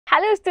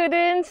Hello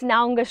students,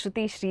 நான் உங்க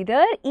ஸ்ருதி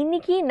ஸ்ரீதர்.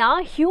 இன்னைக்கு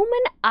நான்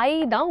human eye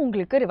தான்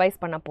உங்களுக்கு ரிவைஸ்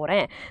பண்ண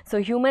போறேன். So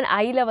human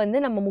eyeல வந்து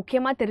நம்ம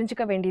முக்கியமா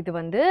தெரிஞ்சுக்க வேண்டியது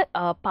வந்து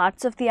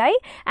parts of the eye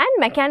and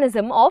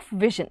mechanism of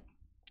vision.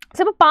 So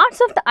இப்போ parts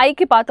of the eye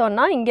க்கு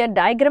பார்த்தோம்னா இங்க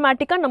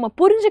டயக்ராமேட்டிக்கா நம்ம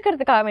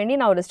புரிஞ்சிக்கிறதுக்காக வேண்டி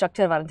நான் ஒரு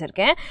ஸ்ட்ரக்சர்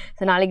வரைஞ்சிருக்கேன்.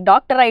 So நாளைக்கு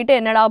டாக்டர் ஆயிட்டு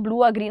என்னடா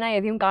ப்ளூவா கிரீனா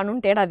எதையும்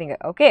காணும்னு தேடாதீங்க.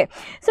 Okay.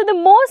 So the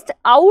most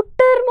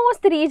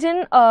outermost region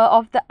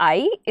of the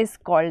eye is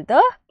called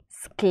the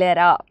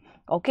sclera.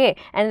 Okay,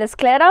 and the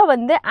sclera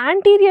வந்து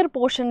anterior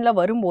portion la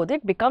varumbodhu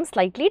it becomes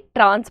slightly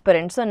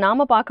transparent. So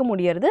நாம பார்க்க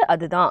முடியிறது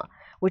அதுதான்,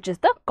 which is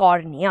the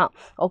cornea.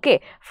 Okay,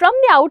 from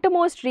the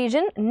outermost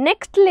region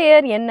next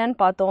layer என்னன்னு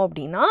பார்த்தோம்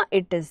அப்படினா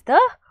it is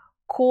the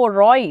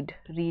choroid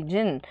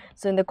region.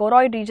 So இந்த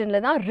choroid region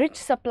la தான் rich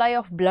supply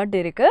of blood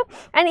இருக்கு,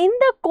 and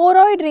இந்த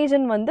choroid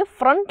region வந்து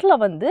front la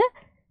வந்து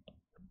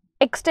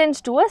extends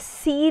to a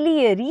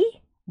ciliary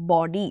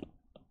body.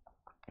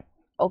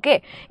 Okay,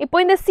 இப்போ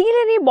இந்த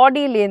ciliary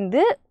body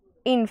லேந்து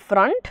in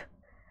front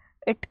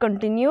it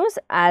continues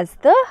as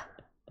the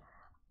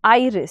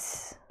iris.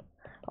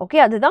 Okay,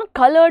 அதுதான்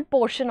colored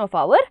portion of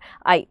our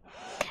eye.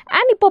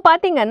 And இப்போ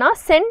பாத்தீங்கன்னா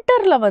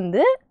centerல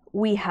வந்து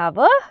we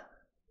have a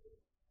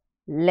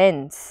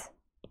lens.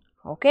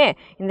 Okay,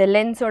 இந்த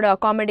லென்ஸோட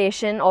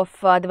accommodation of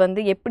அது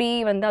வந்து எப்படி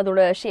வந்து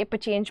அதோட ஷேப்பை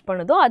சேஞ்ச்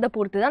பண்ணுதோ அதை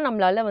பொறுத்து தான்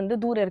நம்மளால வந்து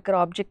தூரம் இருக்கிற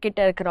ஆப்ஜெக்ட்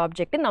கிட்ட இருக்கிற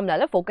ஆப்ஜெக்ட்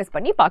நம்மளால ஃபோக்கஸ்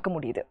பண்ணி பார்க்க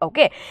முடியுது.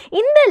 ஓகே,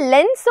 இந்த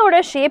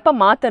லென்ஸோட ஷேப்பை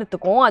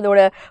மாற்றுறதுக்கும்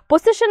அதோட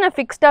பொசிஷனை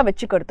ஃபிக்ஸ்டாக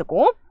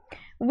வச்சுக்கிறதுக்கும்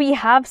we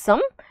have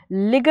some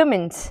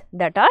ligaments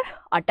that are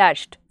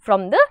attached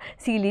from the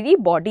ciliary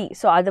body.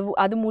 So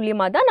அது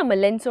மூலமா தான் நம்ம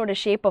லென்ஸோட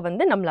ஷேப்பை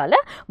வந்து நம்மளால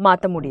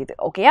மாற்ற முடியுது.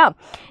 ஓகேயா,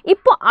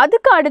 இப்போ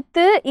அதுக்கு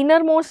அடுத்து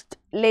இன்னர்மோஸ்ட்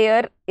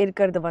லேயர்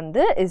இருக்கிறது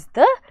வந்து is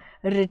the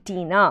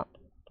retina.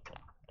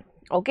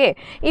 ஓகே,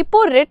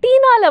 இப்போ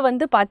ரெட்டினால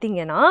வந்து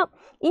பார்த்தீங்கன்னா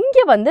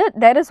இங்கே வந்து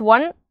there is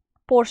one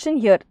portion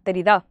here,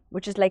 தெரியுதா,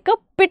 which is like a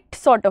pit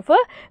sort of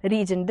a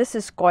region. This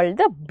is called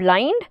the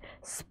blind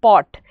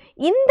spot.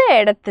 இந்த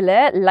இடத்துல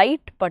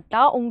லைட்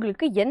பட்டா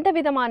உங்களுக்கு எந்த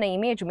விதமான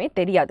இமேஜுமே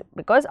தெரியாது,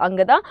 பிகாஸ்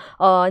அங்கே தான்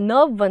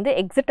நர்வ் வந்து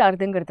எக்ஸிட்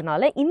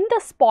ஆகுதுங்கிறதுனால இந்த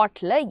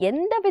ஸ்பாட்டில்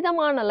எந்த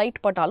விதமான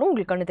லைட் பட்டாலும்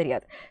உங்களுக்கு கண்ணு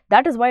தெரியாது.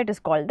 That is why it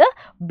is called the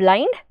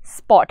blind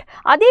spot.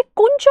 அதே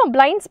கொஞ்சம்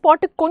பிளைண்ட்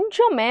ஸ்பாட்டு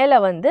கொஞ்சம் மேலே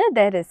வந்து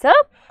தேர் இஸ் அ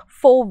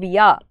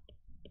ஃபோவியா.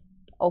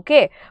 ஓகே,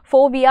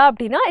 ஃபோவியா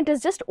அப்படின்னா இட்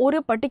இஸ் ஜஸ்ட் ஒரு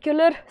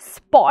பர்டிகுலர்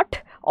ஸ்பாட்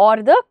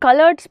ஆர் த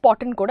கலர்ட்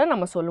ஸ்பாட்னு கூட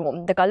நம்ம சொல்லுவோம்.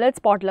 இந்த கலர்ட்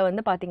ஸ்பாட்டில்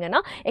வந்து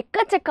பார்த்திங்கன்னா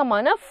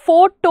எக்கச்சக்கமான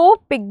ஃபோட்டோ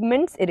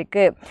பிக்மெண்ட்ஸ்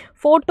இருக்குது.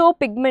 ஃபோட்டோ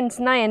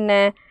பிக்மெண்ட்ஸ்னால்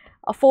என்ன?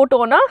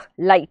 ஃபோட்டோனா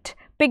லைட்,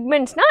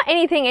 பிக்மெண்ட்ஸ்னா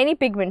எனி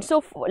பிக்மெண்ட். ஸோ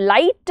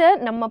லைட்டை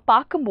நம்ம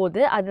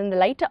பார்க்கும்போது அது அந்த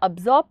லைட்டை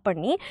அப்சார்ப்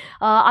பண்ணி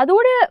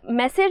அதோட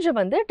மெசேஜை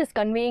வந்து it is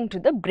conveying to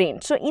the brain.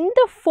 So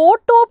இந்த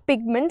ஃபோட்டோ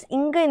பிக்மெண்ட்ஸ்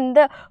இங்கே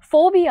இந்த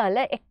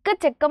ஃபோவியாவில்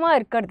எக்கச்சக்கமாக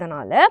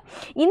இருக்கிறதுனால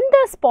இந்த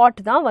ஸ்பாட்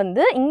தான்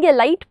வந்து இங்கே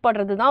லைட்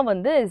படுறது தான்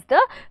வந்து இஸ்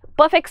த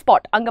பர்ஃபெக்ட்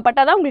ஸ்பாட். அங்கே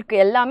பட்டால் தான் உங்களுக்கு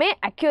எல்லாமே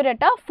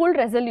அக்யூரேட்டாக ஃபுல்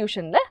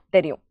ரெசல்யூஷனில்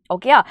தெரியும்.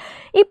 ஓகேயா,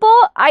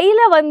 இப்போது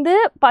ஐயில் வந்து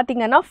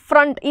பார்த்திங்கன்னா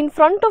in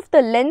front of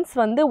the lens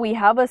வந்து we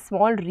have a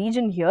small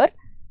region here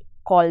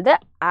called the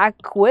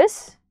aqueous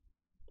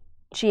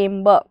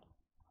chamber.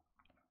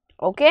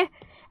 Okay,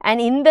 and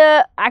in the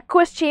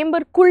aqueous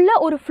chamber குள்ள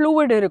ஒரு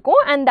fluid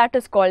இருக்கும், and that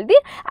is called the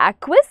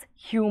aqueous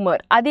humor.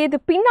 அதே இது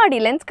பின்னாடி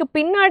லென்ஸ்க்கு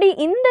பின்னாடி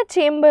இந்த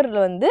சேம்பர்ல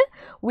வந்து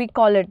we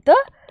call it the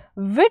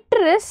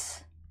vitreous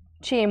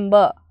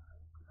chamber.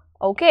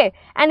 Okay,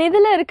 and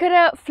இதில் இருக்கிற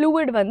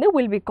fluid வந்து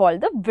will be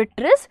called the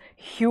vitreous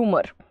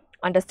humor.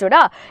 அண்டர்ஸ்டுடா?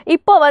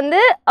 இப்போ வந்து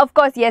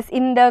அஃப்கோர்ஸ் எஸ்,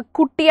 இந்த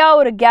குட்டியாக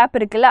ஒரு கேப்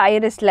இருக்குல்ல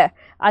ஐரிஸில்,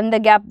 அந்த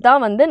கேப்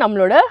தான் வந்து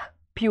நம்மளோட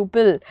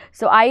பியூப்பிள்.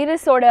 ஸோ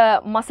ஐரிஸோட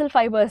மசில்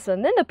ஃபைபர்ஸ்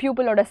வந்து இந்த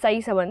பியூப்பிளோட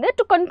சைஸை வந்து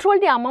to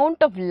control the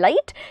amount of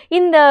light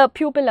இந்த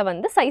பியூப்பிளில்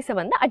வந்து சைஸை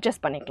வந்து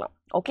அட்ஜஸ்ட் பண்ணிக்கலாம்.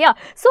 ஓகேயா,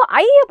 ஸோ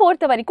ஐயை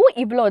பொறுத்த வரைக்கும்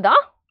இவ்வளோ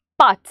தான்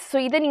பார்ட்ஸ். ஸோ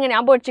இதை நீங்கள்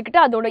ஞாபகம் வச்சுக்கிட்டு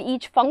அதோட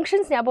ஈச்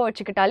ஃபங்க்ஷன்ஸ் ஞாபகம்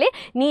வச்சுக்கிட்டாலே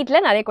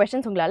நீட்டில் நிறைய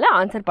கொஸ்டின்ஸ் உங்களால்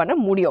ஆன்சர் பண்ண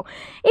முடியும்.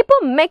 இப்போ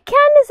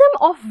மெக்கானிசம்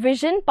ஆஃப்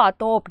விஷன்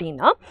பார்த்தோம்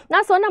அப்படின்னா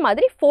நான் சொன்ன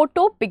மாதிரி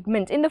ஃபோட்டோ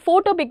பிக்மெண்ட்ஸ், இந்த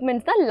ஃபோட்டோ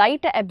பிக்மெண்ட்ஸ் தான்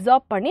லைட்டை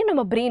அப்சார்ப் பண்ணி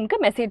நம்ம பிரெயினுக்கு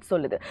மெசேஜ்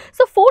சொல்லுது.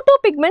 So photo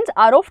pigments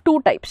R of two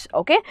types.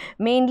 Okay,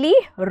 mainly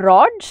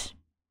rods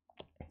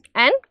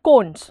and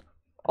cones.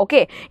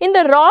 Okay,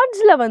 இந்த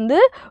ராட்ஸில் வந்து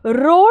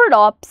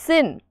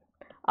ரோடாப்சின்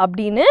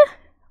அப்படின்னு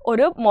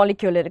ஒரு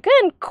மாலிக்யூல் இருக்குது,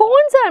 and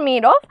cones R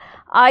made of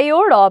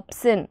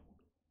iodopsin.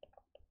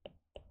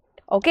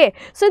 Okay,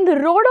 so in the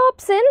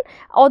rhodopsin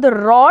or the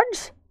rods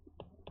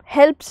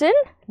helps in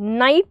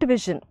night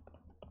vision.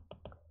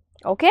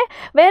 Okay,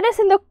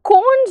 whereas in the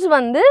cones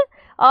வந்து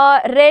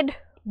red,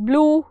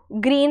 blue,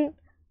 green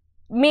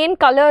main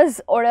colors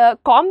ஓட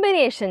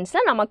combinations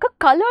நமக்கு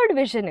colored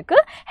visionக்கு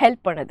help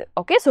பண்ணுது.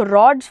 Okay, so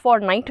rods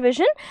for night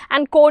vision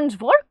and cones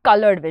for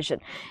colored vision.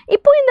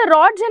 இப்போ இந்த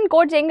rods and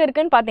cones எங்கே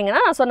இருக்குன்னு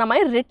பார்த்தீங்கன்னா நான் சொன்ன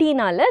மாதிரி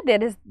ரெட்டினால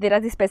there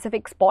are the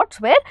specific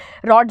spots where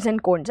rods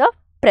and cones are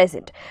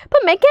present.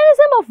 இப்போ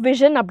மெக்கானிசம் ஆஃப்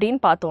விஷன்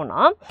அப்படின்னு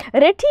பார்த்தோன்னா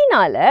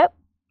ரெட்டினால,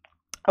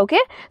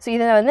 ஓகே, ஸோ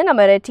இதில் வந்து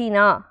நம்ம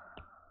ரெட்டினா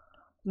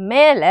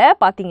மேலே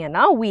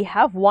பார்த்தீங்கன்னா we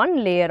have one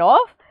layer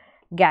of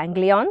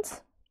ganglions.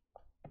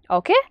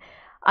 Okay,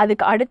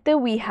 அதுக்கு அடுத்து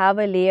we have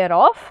a layer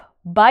of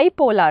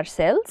bipolar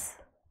cells.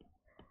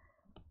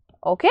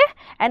 Okay,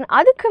 and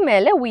அதுக்கு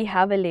மேலே we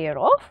have a layer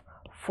of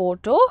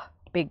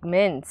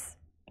photopigments.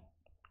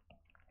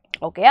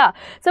 Okay,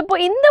 so இப்போ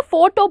இந்த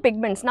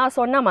photopigments நான்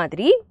சொன்ன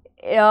மாதிரி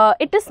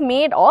it is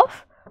made of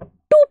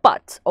two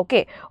parts.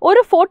 Okay,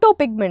 ஒரு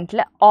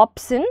photopigmentல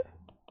opsin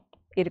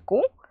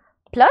இருக்கும்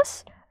plus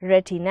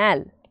retinal.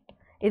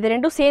 இது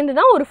ரெண்டும் சேர்ந்து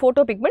தான் ஒரு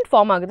photopigment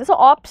form ஆகுது. So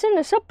opsin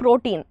is a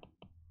protein,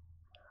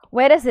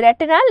 whereas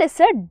retinal is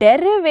a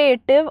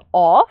derivative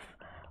of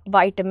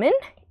vitamin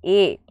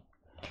A.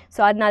 So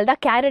அதனால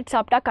தான் கேரட்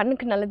சாப்பிட்டா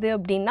கண்ணுக்கு நல்லது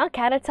அப்படின்னா,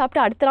 கேரட்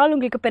சாப்பிட்டா அடுத்த நாள்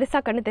உங்களுக்கு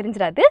பெருசாக கண்ணு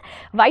தெரிஞ்சிடாது.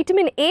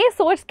 வைட்டமின் ஏ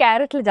சோர்ஸ்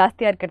கேரட்டில்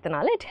ஜாஸ்தியாக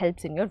இருக்கிறதுனால it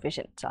helps in your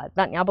vision. So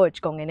அதுதான் ஞாபகம்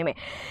வச்சுக்கோங்க இனிமேல்.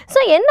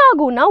 ஸோ என்ன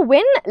ஆகும்னா,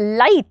 வென்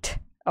லைட்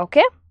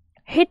ஓகே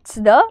ஹிட்ஸ்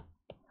த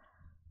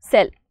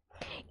செல்,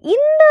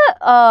 இந்த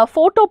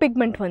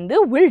photopigment வந்து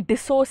will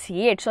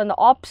dissociate. ஸோ அந்த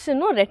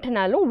ஆப்ஷனும்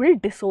ரெட்டினாலும் will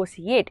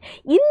dissociate.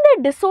 இந்த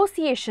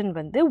dissociation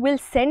வந்து will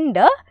send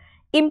a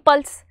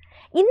impulse.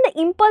 இந்த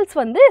impulse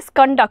வந்து is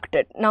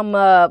conducted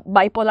நம்ம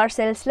bipolar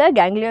cellsல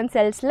ganglion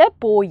cellsல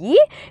போய்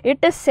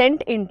it is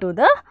sent into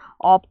the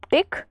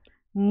optic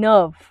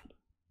nerve.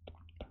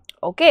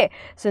 Okay,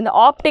 so இந்த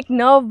ஆப்டிக்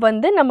நர்வ்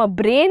வந்து நம்ம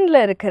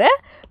பிரெயினில் இருக்கிற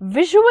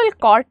விஷுவல்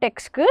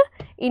கார்டெக்ஸ்க்கு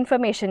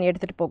இன்ஃபர்மேஷன்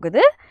எடுத்துகிட்டு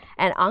போகுது.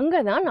 அண்ட் அங்கே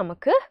தான்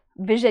நமக்கு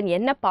விஷன்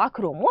என்ன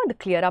பார்க்குறோமோ அது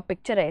கிளியராக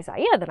பிக்சரைஸ்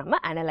ஆகி அதை நம்ம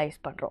அனலைஸ்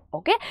பண்ணுறோம்.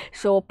 Okay,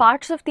 so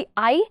parts of the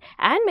I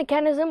and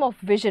mechanism of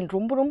vision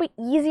ரொம்ப ரொம்ப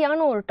ஈஸியான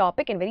ஒரு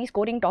topic and very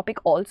scoring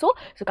topic also.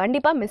 So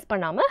கண்டிப்பாக மிஸ்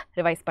பண்ணாமல்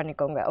ரிவைஸ்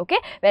பண்ணிக்கோங்க. ஓகே,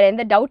 வேறு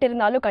எந்த டவுட்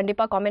இருந்தாலும்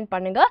கண்டிப்பாக காமெண்ட்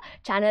பண்ணுங்கள்.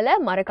 சேனலை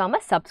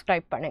மறக்காமல்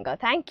சப்ஸ்கிரைப் பண்ணுங்கள்.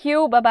 Thank you,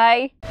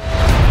 bye bye.